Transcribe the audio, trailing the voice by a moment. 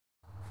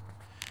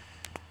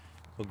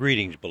Well,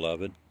 greetings,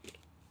 beloved.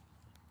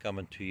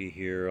 Coming to you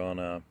here on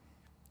a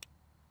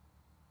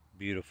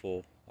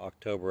beautiful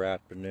October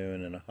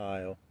afternoon in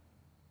Ohio.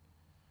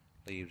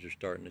 Leaves are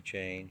starting to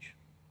change.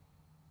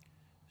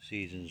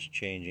 Season's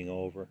changing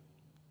over.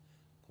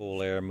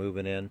 Cool air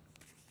moving in.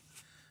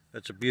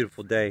 It's a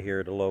beautiful day here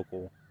at a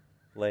local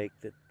lake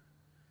that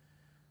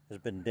has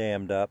been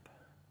dammed up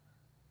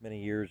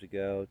many years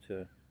ago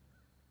to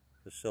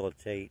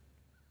facilitate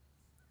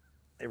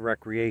a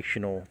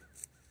recreational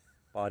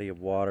body of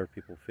water.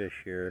 People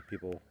fish here,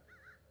 people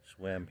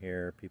swim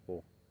here,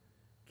 people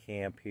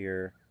camp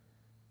here,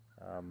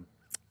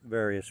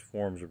 various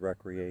forms of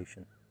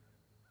recreation.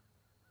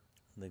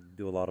 They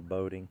do a lot of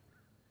boating.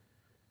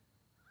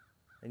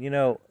 And you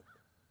know,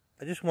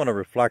 I just want to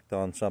reflect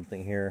on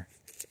something here,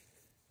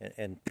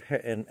 and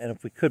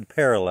if we could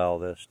parallel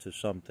this to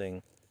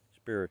something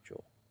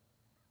spiritual.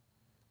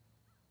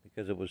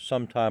 Because it was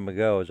some time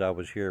ago as I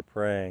was here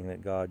praying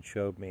that God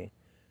showed me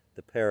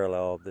the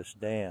parallel of this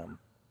dam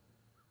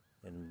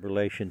in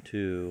relation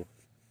to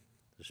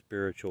the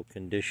spiritual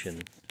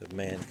condition of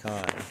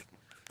mankind.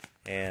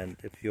 And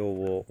if you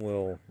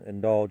will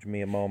indulge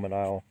me a moment,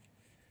 I'll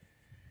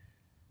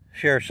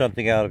share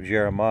something out of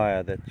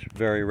Jeremiah that's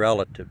very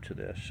relative to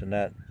this. And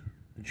that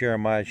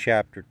Jeremiah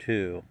chapter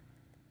 2,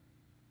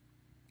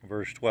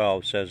 verse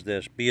 12 says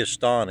this: "Be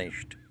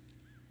astonished,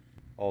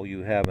 all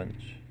you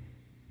heavens,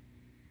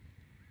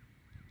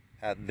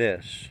 at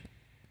this,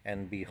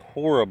 and be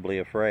horribly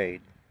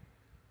afraid.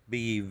 Be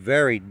ye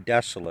very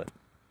desolate,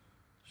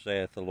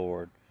 saith the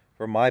Lord,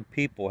 for my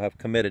people have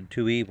committed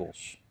two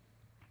evils.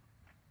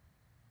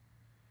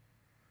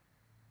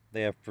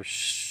 They have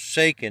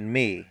forsaken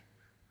me,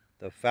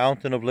 the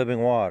fountain of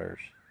living waters,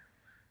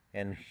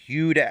 and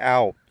hewed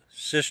out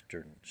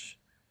cisterns,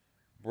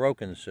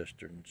 broken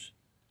cisterns,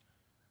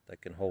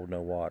 that can hold no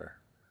water."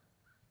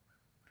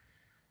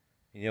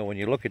 You know, when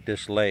you look at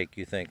this lake,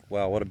 you think,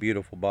 wow, what a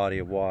beautiful body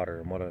of water,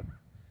 and what a,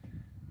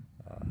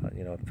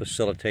 it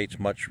facilitates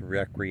much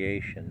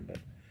recreation. But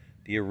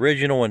the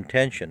original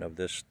intention of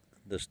this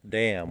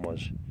dam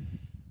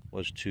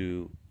was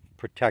to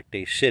protect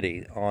a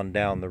city on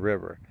down the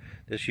river.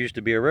 This used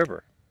to be a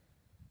river.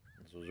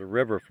 This was a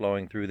river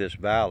flowing through this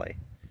valley,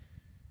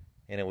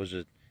 and it was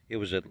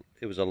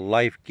a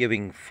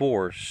life-giving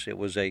force. It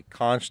was a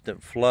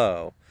constant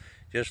flow,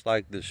 just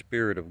like the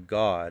Spirit of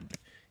God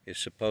is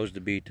supposed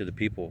to be to the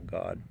people of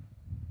God.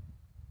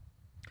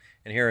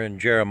 And here in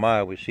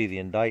Jeremiah we see the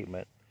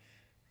indictment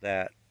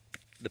that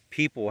the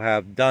people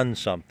have done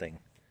something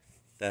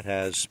that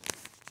has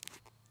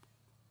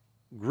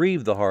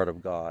grieved the heart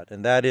of God,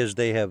 and that is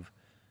they have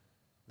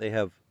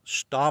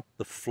stopped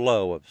the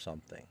flow of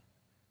something.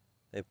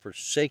 They've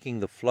forsaken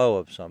the flow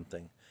of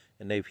something,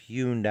 and they've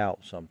hewn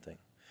out something.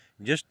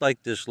 Just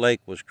like this lake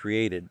was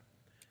created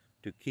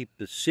to keep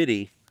the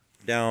city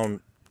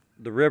down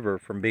the river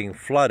from being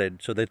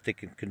flooded so that they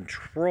can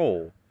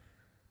control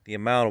the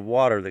amount of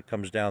water that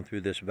comes down through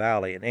this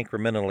valley and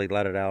incrementally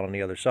let it out on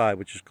the other side,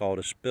 which is called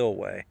a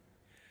spillway.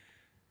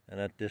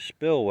 And at this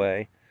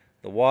spillway,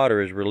 the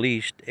water is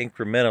released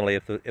incrementally.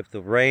 If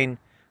the rain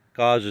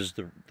causes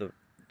the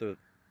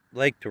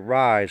lake to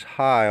rise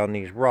high on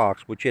these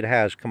rocks, which it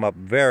has come up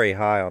very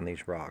high on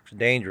these rocks,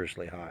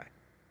 dangerously high,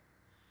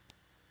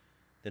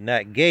 then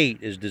that gate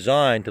is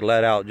designed to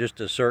let out just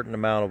a certain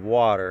amount of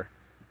water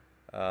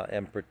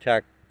and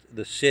protect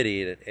the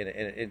city.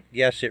 And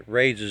yes, it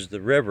raises the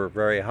river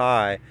very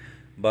high,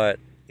 but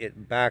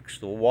it backs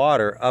the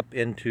water up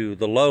into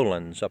the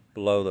lowlands up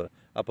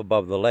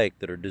above the lake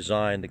that are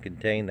designed to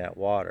contain that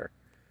water.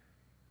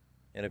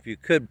 And if you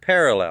could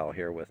parallel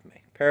here with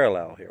me,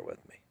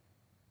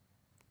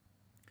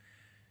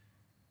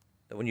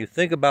 that when you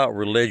think about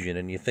religion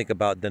and you think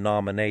about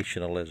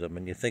denominationalism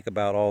and you think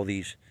about all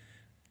these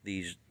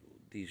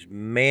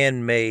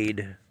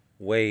man-made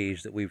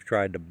ways that we've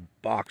tried to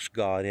box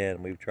God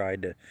in, we've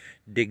tried to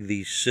dig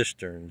these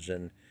cisterns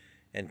and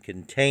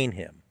contain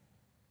him.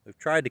 We've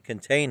tried to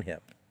contain him.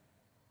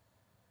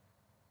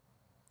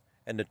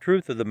 And the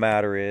truth of the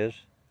matter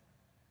is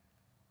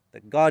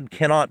that God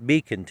cannot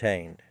be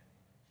contained,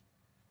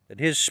 that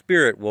his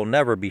Spirit will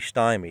never be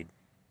stymied.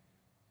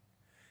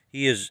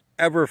 He is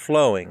ever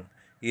flowing,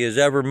 he is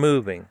ever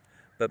moving,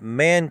 but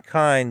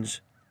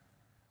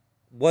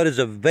what is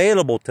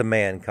available to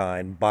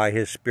mankind by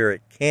his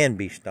Spirit can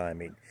be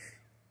stymied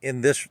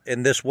in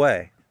this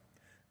way,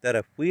 that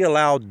if we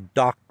allow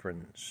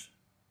doctrines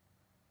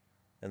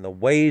and the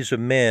ways of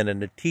men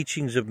and the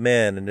teachings of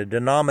men and the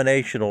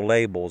denominational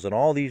labels and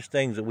all these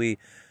things that we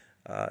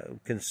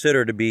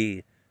consider to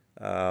be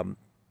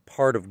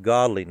part of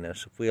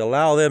godliness, if we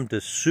allow them to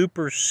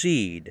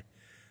supersede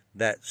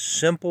that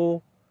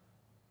simple,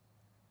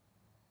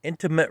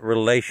 intimate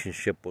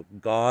relationship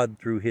with God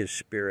through his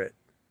Spirit,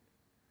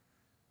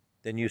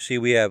 then you see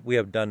we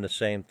have done the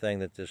same thing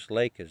that this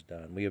lake has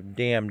done. We have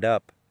dammed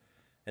up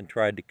and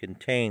tried to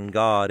contain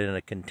God in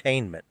a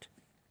containment.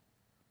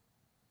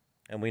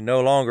 And we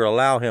no longer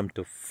allow him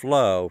to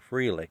flow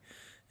freely.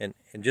 And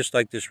just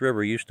like this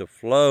river used to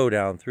flow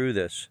down through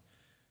this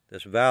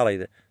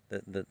valley,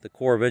 the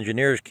Corps of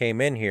Engineers came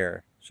in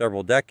here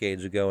several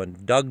decades ago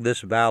and dug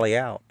this valley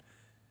out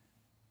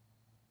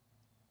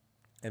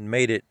and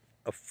made it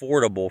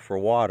affordable for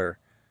water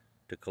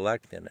to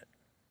collect in it.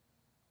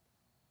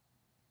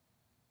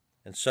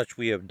 And such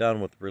we have done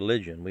with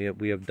religion.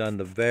 We have done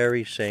the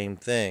very same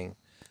thing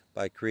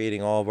by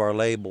creating all of our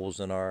labels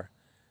and our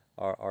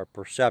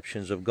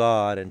perceptions of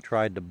God and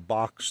tried to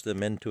box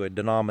them into a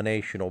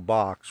denominational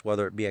box,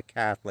 whether it be a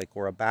Catholic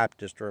or a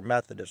Baptist or a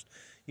Methodist,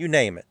 you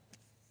name it.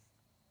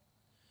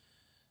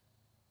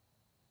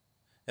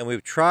 And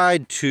we've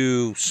tried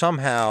to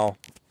somehow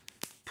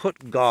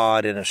put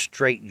God in a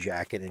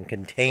straitjacket and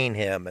contain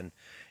him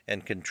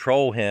and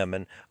control him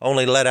and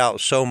only let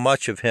out so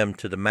much of him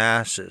to the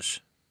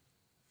masses.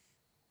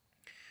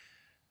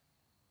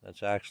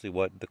 That's actually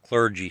what the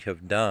clergy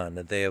have done.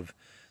 That they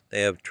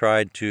have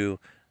tried to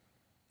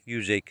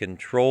use a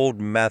controlled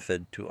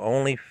method to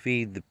only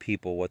feed the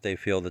people what they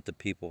feel that the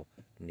people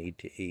need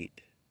to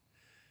eat,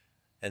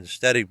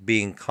 instead of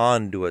being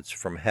conduits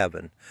from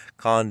heaven,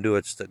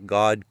 conduits that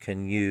God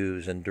can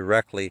use and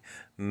directly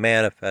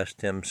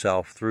manifest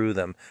himself through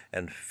them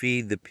and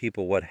feed the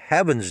people what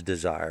heaven's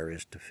desire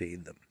is to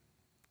feed them.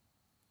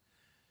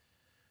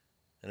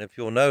 And if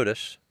you'll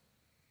notice,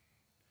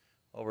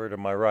 over to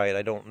my right,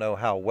 I don't know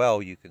how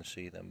well you can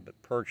see them,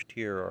 but perched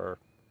here are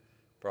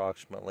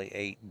approximately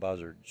 8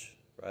 buzzards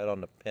right on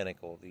the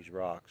pinnacle of these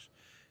rocks.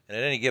 And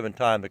at any given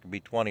time, there could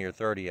be 20 or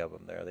 30 of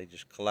them there. They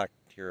just collect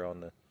here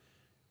on the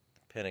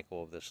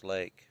pinnacle of this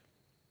lake.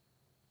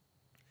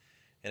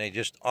 And they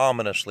just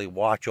ominously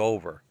watch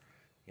over.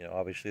 You know,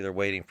 obviously they're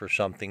waiting for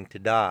something to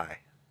die.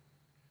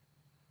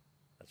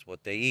 That's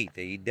what they eat.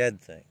 They eat dead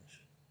things.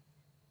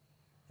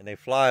 And they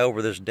fly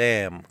over this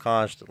dam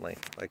constantly,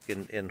 like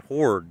in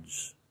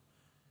hordes.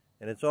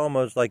 And it's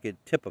almost like it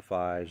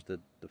typifies the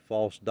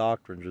false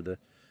doctrines or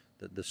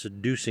the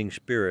seducing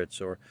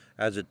spirits, or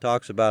as it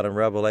talks about in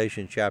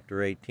Revelation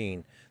chapter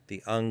 18,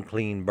 the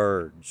unclean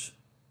birds,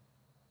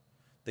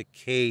 the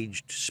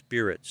caged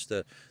spirits,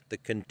 the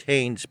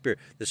contained spirit,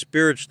 the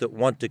spirits that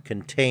want to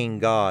contain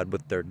God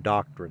with their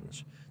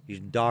doctrines, these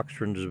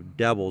doctrines of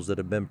devils that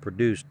have been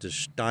produced to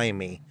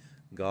stymie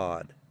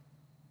God.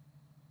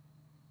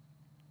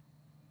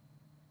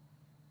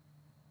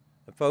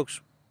 And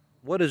folks,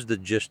 what is the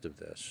gist of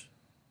this?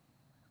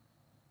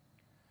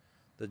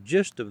 The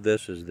gist of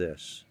this is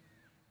this: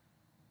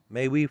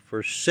 may we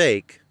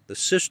forsake the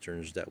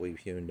cisterns that we've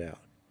hewn out.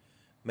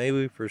 May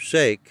we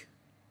forsake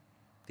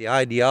the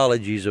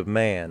ideologies of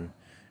man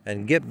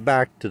and get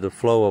back to the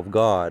flow of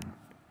God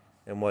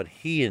and what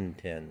he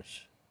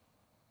intends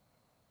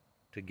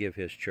to give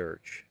his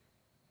church.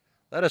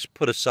 Let us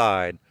put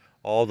aside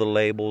all the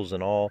labels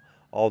and all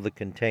the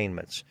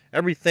containments,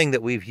 everything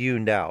that we've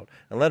hewn out,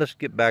 and let us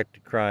get back to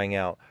crying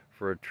out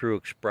for a true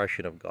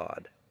expression of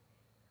God.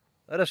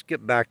 Let us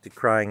get back to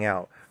crying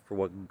out for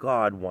what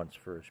God wants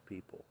for his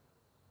people.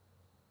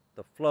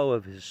 The flow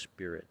of his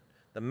Spirit,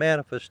 the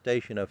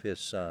manifestation of his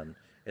Son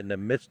in the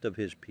midst of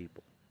his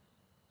people.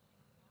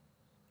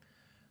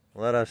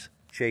 Let us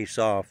chase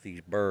off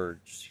these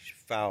birds, these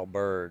foul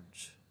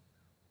birds,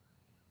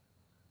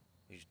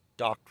 these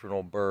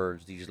doctrinal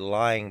birds, these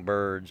lying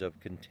birds of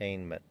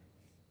containment.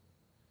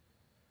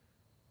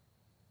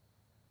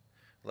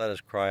 Let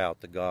us cry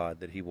out to God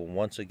that he will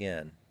once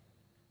again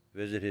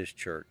visit his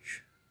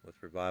church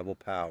with revival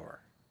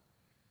power,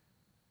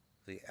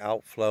 the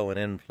outflow and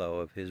inflow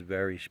of his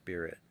very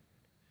Spirit.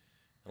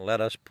 And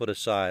let us put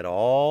aside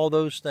all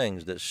those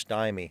things that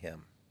stymie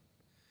him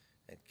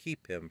and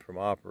keep him from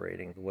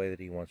operating the way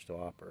that he wants to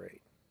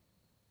operate.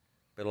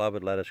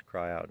 Beloved, let us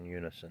cry out in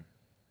unison.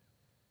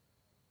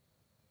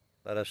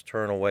 Let us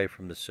turn away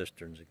from the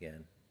cisterns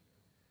again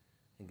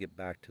and get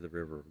back to the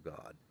river of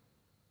God.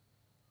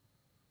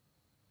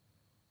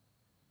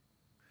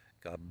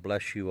 God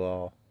bless you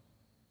all,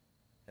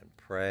 and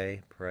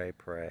pray, pray,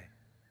 pray.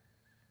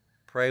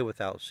 Pray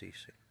without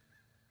ceasing.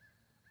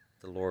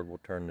 The Lord will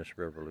turn this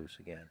river loose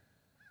again.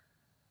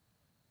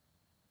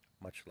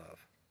 Much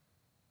love.